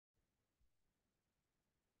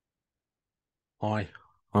Hi,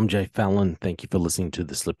 I'm Jay Fallon. Thank you for listening to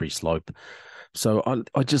The Slippery Slope. So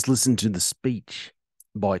I just listened to the speech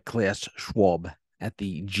by Klaus Schwab at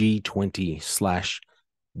the G20 slash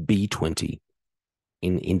B20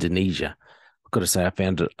 in Indonesia. I've got to say, I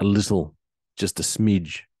found it a little, just a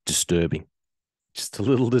smidge disturbing, just a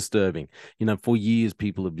little disturbing. For years,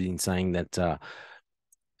 people have been saying that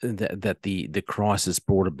the crisis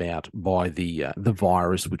brought about by the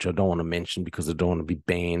virus, which I don't want to mention because I don't want to be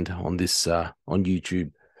banned on this on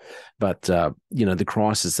YouTube. But the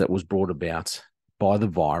crisis that was brought about by the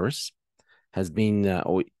virus has been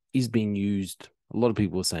or is being used. A lot of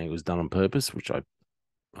people are saying it was done on purpose, which I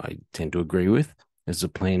tend to agree with. It's a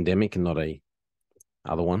pandemic and not a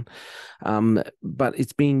other one. But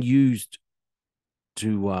it's being used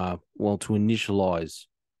to initialize,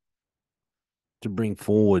 to bring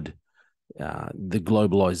forward the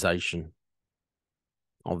globalization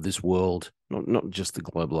of this world. Not just the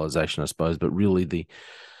globalization, I suppose, but really the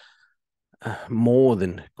more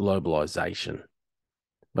than globalization,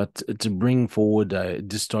 but to bring forward a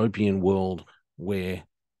dystopian world where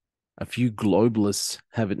a few globalists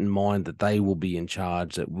have it in mind that they will be in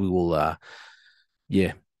charge, that we will, that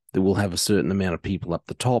we'll have a certain amount of people up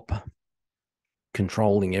the top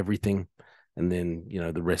controlling everything, and then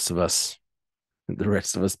the rest of us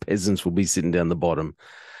peasants will be sitting down the bottom,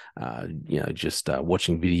 just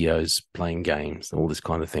watching videos, playing games, all this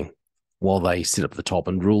kind of thing, while they sit up the top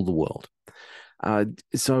and rule the world.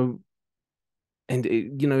 So and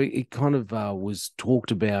it kind of was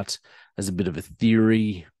talked about as a bit of a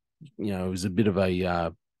theory. It was a bit of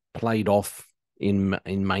a played off in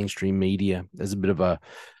mainstream media as a bit of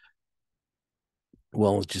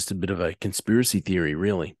just a bit of a conspiracy theory,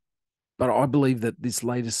 really. But I believe that this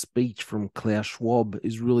latest speech from Klaus Schwab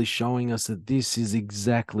is really showing us that this is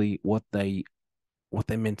exactly what they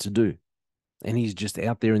meant to do, and he's just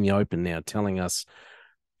out there in the open now, telling us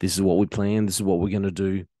this is what we plan, this is what we're going to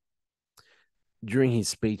do. During his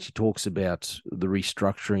speech, he talks about the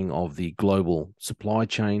restructuring of the global supply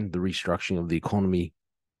chain, the restructuring of the economy,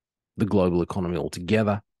 the global economy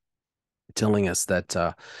altogether, telling us that,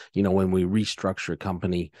 when we restructure a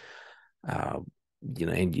company, and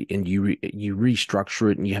you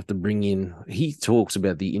restructure it, and you have to bring in, he talks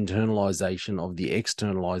about the internalization of the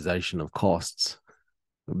externalization of costs,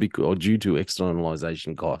 or due to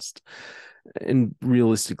externalization cost. And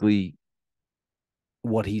realistically,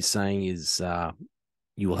 what he's saying is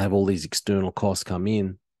you will have all these external costs come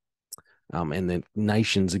in, and then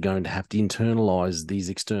nations are going to have to internalize these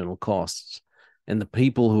external costs. And the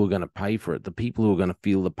people who are going to pay for it, the people who are going to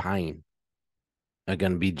feel the pain, are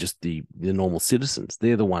going to be just the normal citizens.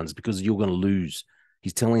 They're the ones, because you're going to lose.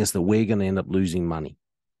 He's telling us that we're going to end up losing money.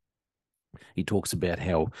 He talks about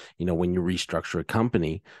how, when you restructure a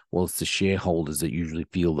company, well, it's the shareholders that usually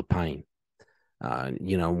feel the pain.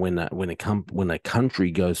 When a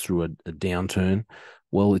country goes through a downturn,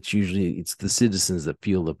 well, it's the citizens that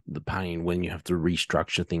feel the pain when you have to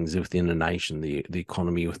restructure things within a nation, the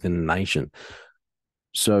economy within a nation.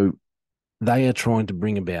 So they are trying to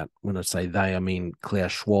bring about, when I say they, I mean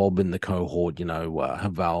Klaus Schwab and the cohort, Noah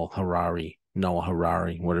Harari,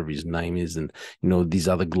 whatever his name is, and these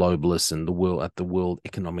other globalists and the World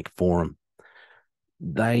Economic Forum.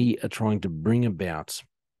 They are trying to bring about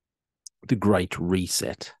the Great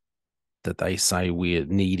Reset that they say we're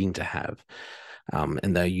needing to have.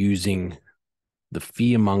 And they're using the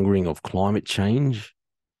fear-mongering of climate change.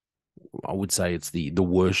 I would say it's the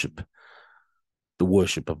worship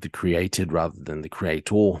of the created rather than the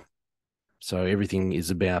creator. So everything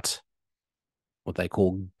is about what they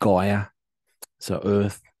call Gaia. So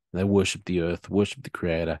Earth, they worship the Earth, worship the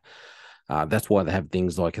creator. That's why they have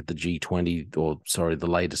things like at the G20, the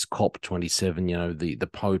latest COP27, the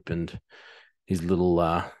Pope and his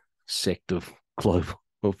little sect of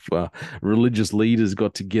religious leaders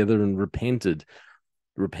got together and repented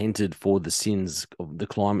for the sins of the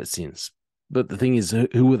climate sins. But the thing is,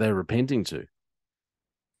 who were they repenting to?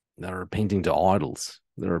 They're repenting to idols.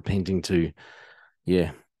 They're repenting to,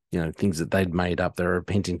 things that they'd made up. They're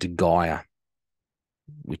repenting to Gaia,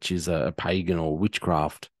 which is a pagan or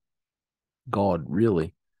witchcraft god,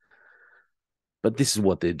 really. But this is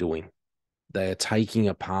what they're doing. They are taking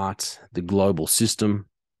apart the global system.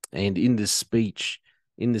 And in this speech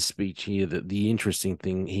here, that the interesting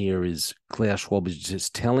thing here is Klaus Schwab is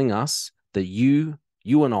just telling us that you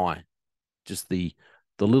and I, just the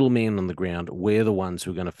little man on the ground, we're the ones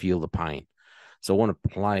who are going to feel the pain. So I want to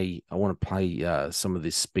play some of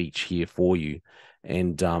this speech here for you,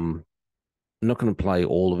 and I'm not going to play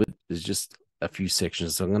all of it. There's just a few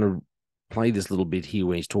sections. So I'm going to play this little bit here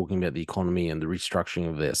where he's talking about the economy and the restructuring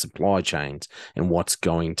of their supply chains and what's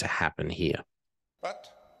going to happen here. But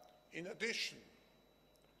in addition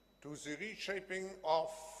to the reshaping of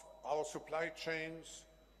our supply chains,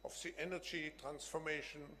 of the energy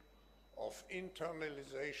transformation, of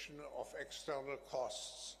internalization of external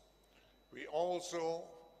costs, we also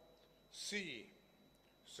see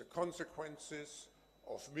the consequences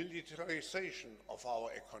of militarization of our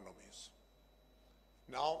economies.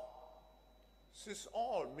 Now, this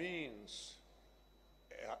all means,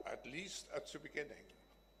 at least at the beginning,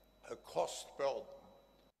 a cost burden.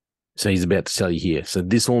 So he's about to tell you here. So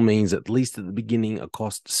this all means, at least at the beginning, a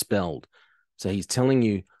cost spelled. So he's telling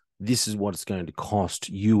you this is what it's going to cost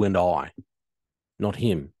you and I, not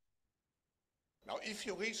him. Now, if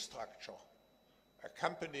you restructure a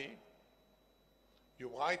company, you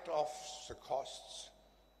write off the costs,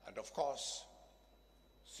 and of course,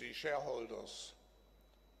 the shareholders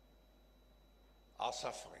are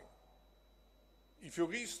suffering. If you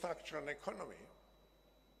restructure an economy,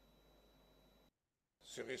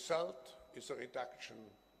 the result is a reduction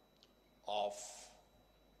of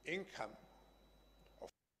income.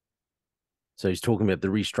 So he's talking about the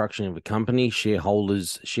restructuring of a company.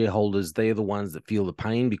 Shareholders, they're the ones that feel the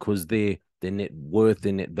pain because their net worth,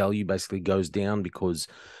 their net value basically goes down because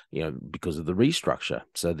of the restructure.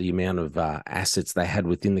 So the amount of assets they had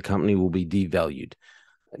within the company will be devalued.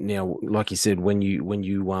 Now, like you said, when you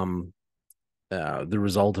the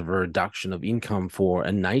result of a reduction of income for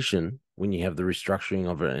a nation, when you have the restructuring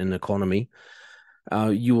of an economy,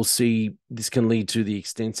 you will see this can lead to the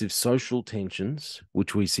extensive social tensions,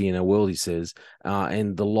 which we see in our world, he says,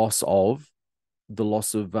 and the loss of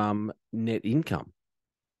net income,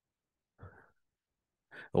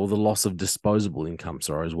 or the loss of disposable income.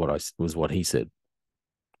 Sorry, was what he said.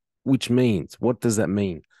 Which means, what does that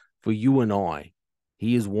mean for you and I?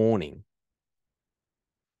 He is warning,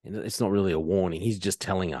 and it's not really a warning. He's just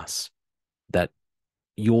telling us that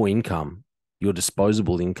your income, your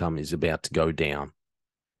disposable income, is about to go down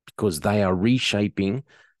because they are reshaping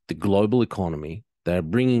the global economy. They're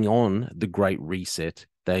bringing on the Great Reset.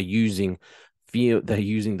 They're using fear. They're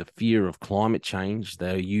using the fear of climate change.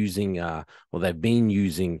 They're using, they've been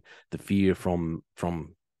using the fear from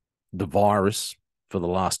the virus for the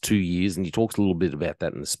last 2 years, and he talks a little bit about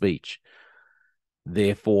that in the speech.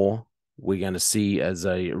 Therefore, we're going to see, as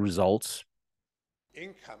a result,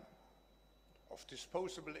 income, of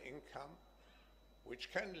disposable income,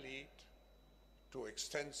 which can lead to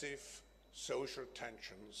extensive social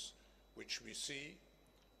tensions, which we see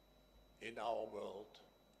in our world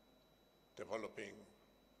developing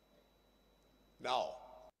now.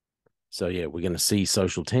 So yeah, we're going to see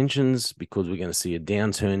social tensions because we're going to see a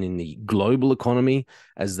downturn in the global economy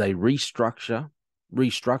as they restructure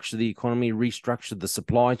the economy, restructure the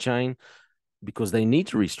supply chain, because they need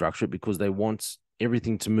to restructure it because they want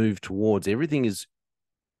everything to move towards, everything is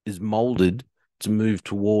molded to move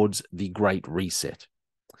towards the Great Reset.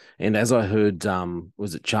 And as I heard,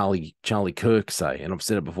 was it Charlie Kirk say, and I've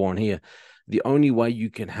said it before on here, the only way you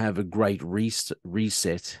can have a great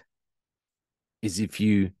reset is if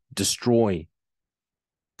you destroy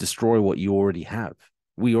what you already have.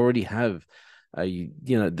 We already have the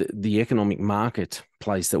economic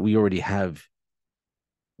marketplace that we already have,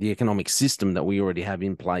 the economic system that we already have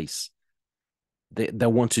in place. They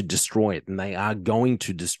want to destroy it, and they are going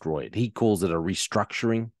to destroy it. He calls it a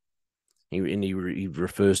restructuring. He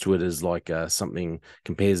refers to it as like something,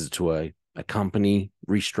 compares it to a company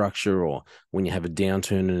restructure, or when you have a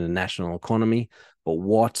downturn in a national economy. But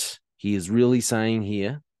what he is really saying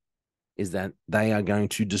here is that they are going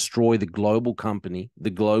to destroy the global company, the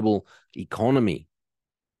global economy.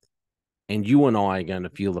 And you and I are going to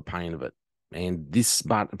feel the pain of it.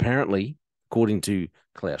 But apparently, according to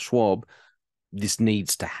Klaus Schwab, this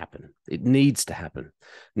needs to happen. It needs to happen.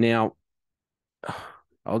 Now,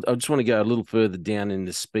 I just want to go a little further down in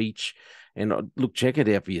the speech, and look, check it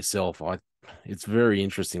out for yourself. It's very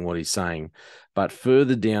interesting what he's saying. But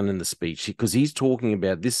further down in the speech, because he's talking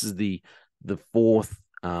about, this is the fourth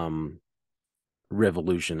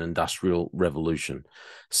revolution, industrial revolution.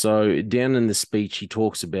 So down in the speech, he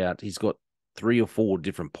talks about, he's got 3 or 4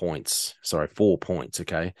 different points. Sorry, 4 points.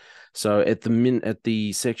 Okay. So at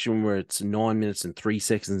the section where it's 9 minutes and 3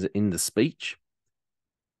 seconds in the speech,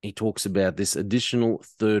 he talks about this additional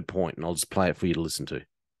third point, and I'll just play it for you to listen to.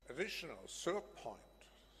 Additional third point,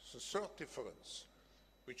 the third difference,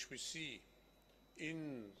 which we see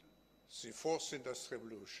in the fourth industrial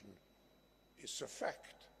revolution, is the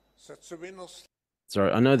fact that the winners...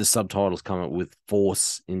 Sorry, I know the subtitles come up with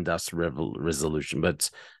fourth industrial revolution, but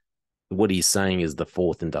what he's saying is the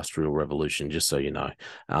fourth industrial revolution, just so you know.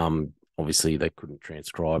 Obviously, they couldn't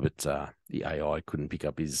transcribe it. The AI couldn't pick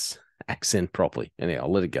up his accent properly. Anyhow,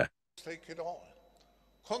 I'll let it go. Take it all.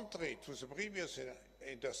 Contrary to the previous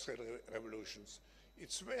industrial revolutions,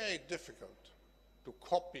 it's very difficult to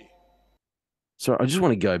copy. So I just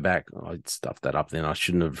want to go back. I stuffed that up then. I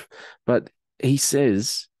shouldn't have. But he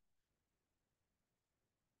says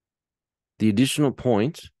the additional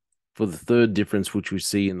point for the third difference, which we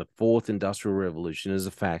see in the fourth industrial revolution, is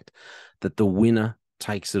the fact that the winner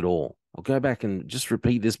takes it all. I'll go back and just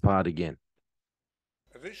repeat this part again.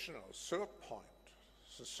 Additional third point,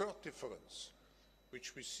 the third difference,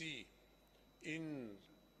 which we see in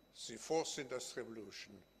the fourth industrial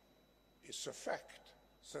revolution, is the fact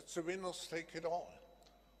that the winners take it all.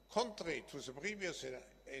 Contrary to the previous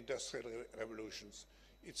industrial revolutions,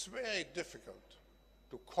 it's very difficult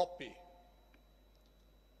to copy.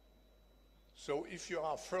 So if you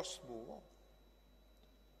are a first mover,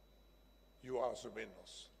 you are the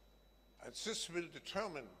winners. And this will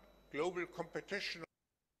determine global competition.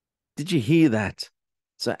 Did you hear that?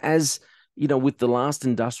 So as, you know, with the last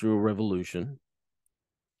industrial revolution,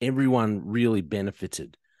 everyone really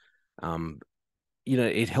benefited. You know,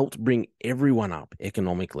 it helped bring everyone up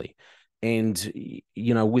economically. And,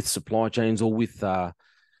 you know, with supply chains or with,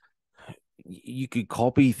 you could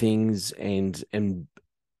copy things and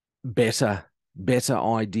better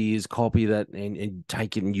ideas, copy that and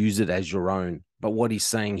take it and use it as your own. But what he's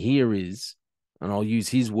saying here is, and I'll use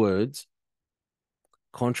his words,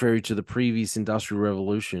 contrary to the previous industrial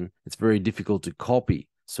revolution, it's very difficult to copy.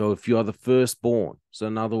 So if you are the firstborn, so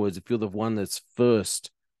in other words, if you're the one that's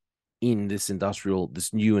first in this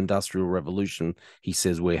new industrial revolution, he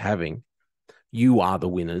says we're having, you are the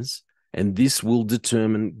winners. And this will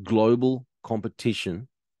determine global competition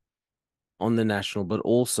on the national, but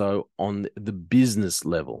also on the business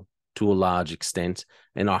level to a large extent.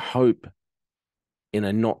 And I hope in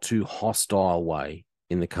a not too hostile way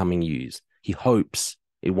in the coming years. He hopes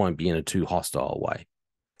it won't be in a too hostile way.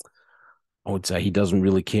 I would say he doesn't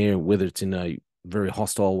really care whether it's in a very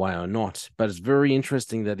hostile way or not, but it's very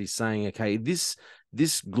interesting that he's saying, okay, this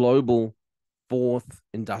global fourth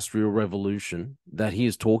industrial revolution that he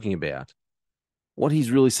is talking about, what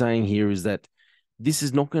he's really saying here is that this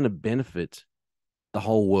is not going to benefit the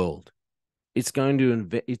whole world. It's going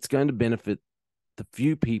to benefit the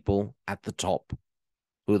few people at the top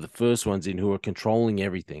who are the first ones in, who are controlling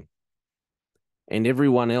everything. And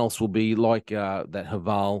everyone else will be like that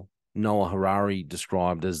Yuval Noah Harari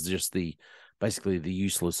described as just basically the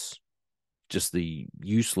useless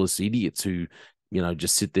idiots who, you know,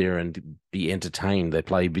 just sit there and be entertained. They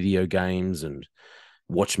play video games and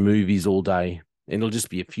watch movies all day. And it'll just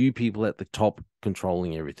be a few people at the top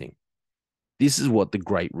controlling everything. This is what the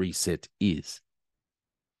Great Reset is.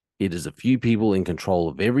 It is a few people in control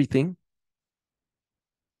of everything.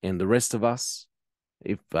 And the rest of us,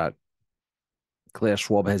 if Klaus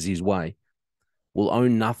Schwab has his way, will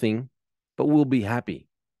own nothing, but we'll be happy.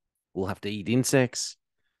 We'll have to eat insects.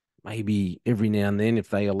 Maybe every now and then, if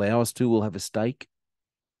they allow us to, we'll have a steak.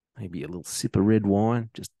 Maybe a little sip of red wine,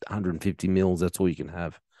 just 150 mils. That's all you can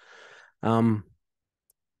have.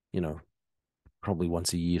 You know, probably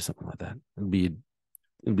once a year, something like that. It'll be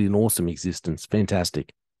an awesome existence.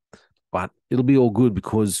 Fantastic. But it'll be all good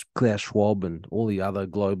because Klaus Schwab and all the other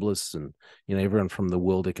globalists and, you know, everyone from the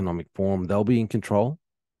World Economic Forum, they'll be in control.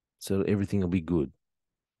 So everything will be good.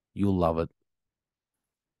 You'll love it.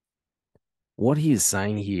 What he is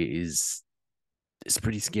saying here is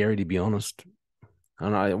pretty scary, to be honest.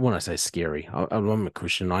 And when I say scary, I'm a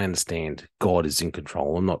Christian. I understand God is in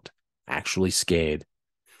control. I'm not actually scared.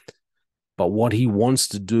 But what he wants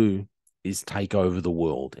to do is take over the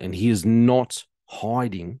world. And he is not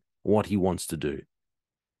hiding what he wants to do.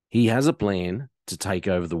 He has a plan to take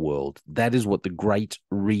over the world. That is what the Great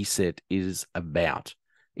Reset is about.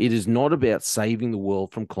 It is not about saving the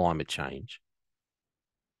world from climate change,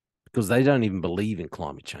 because they don't even believe in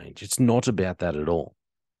climate change. It's not about that at all.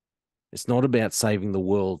 It's not about saving the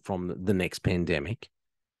world from the next pandemic.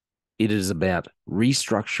 It is about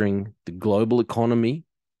restructuring the global economy,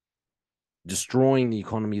 destroying the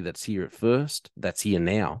economy that's here at first, that's here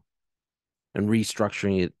now, and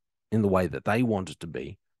restructuring it in the way that they want it to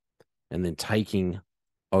be, and then taking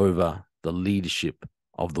over the leadership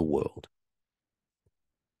of the world.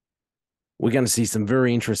 We're going to see some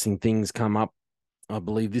very interesting things come up. I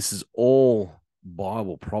believe this is all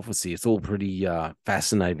Bible prophecy. It's all pretty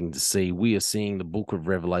fascinating to see. We are seeing the book of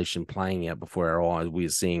Revelation playing out before our eyes. We are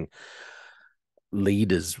seeing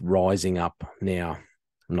leaders rising up now.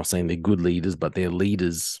 I'm not saying they're good leaders, but they're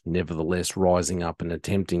leaders nevertheless rising up and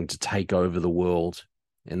attempting to take over the world.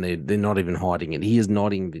 And they're not even hiding it. He is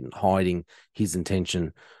not even hiding his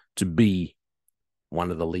intention to be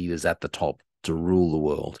one of the leaders at the top to rule the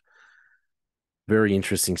world. Very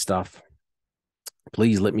interesting stuff.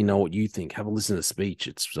 Please let me know what you think. Have a listen to the speech.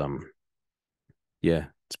 It's yeah,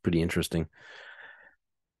 it's pretty interesting.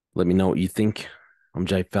 Let me know what you think. I'm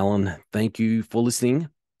Jay Fallon. Thank you for listening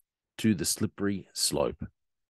to The Slippery Slope.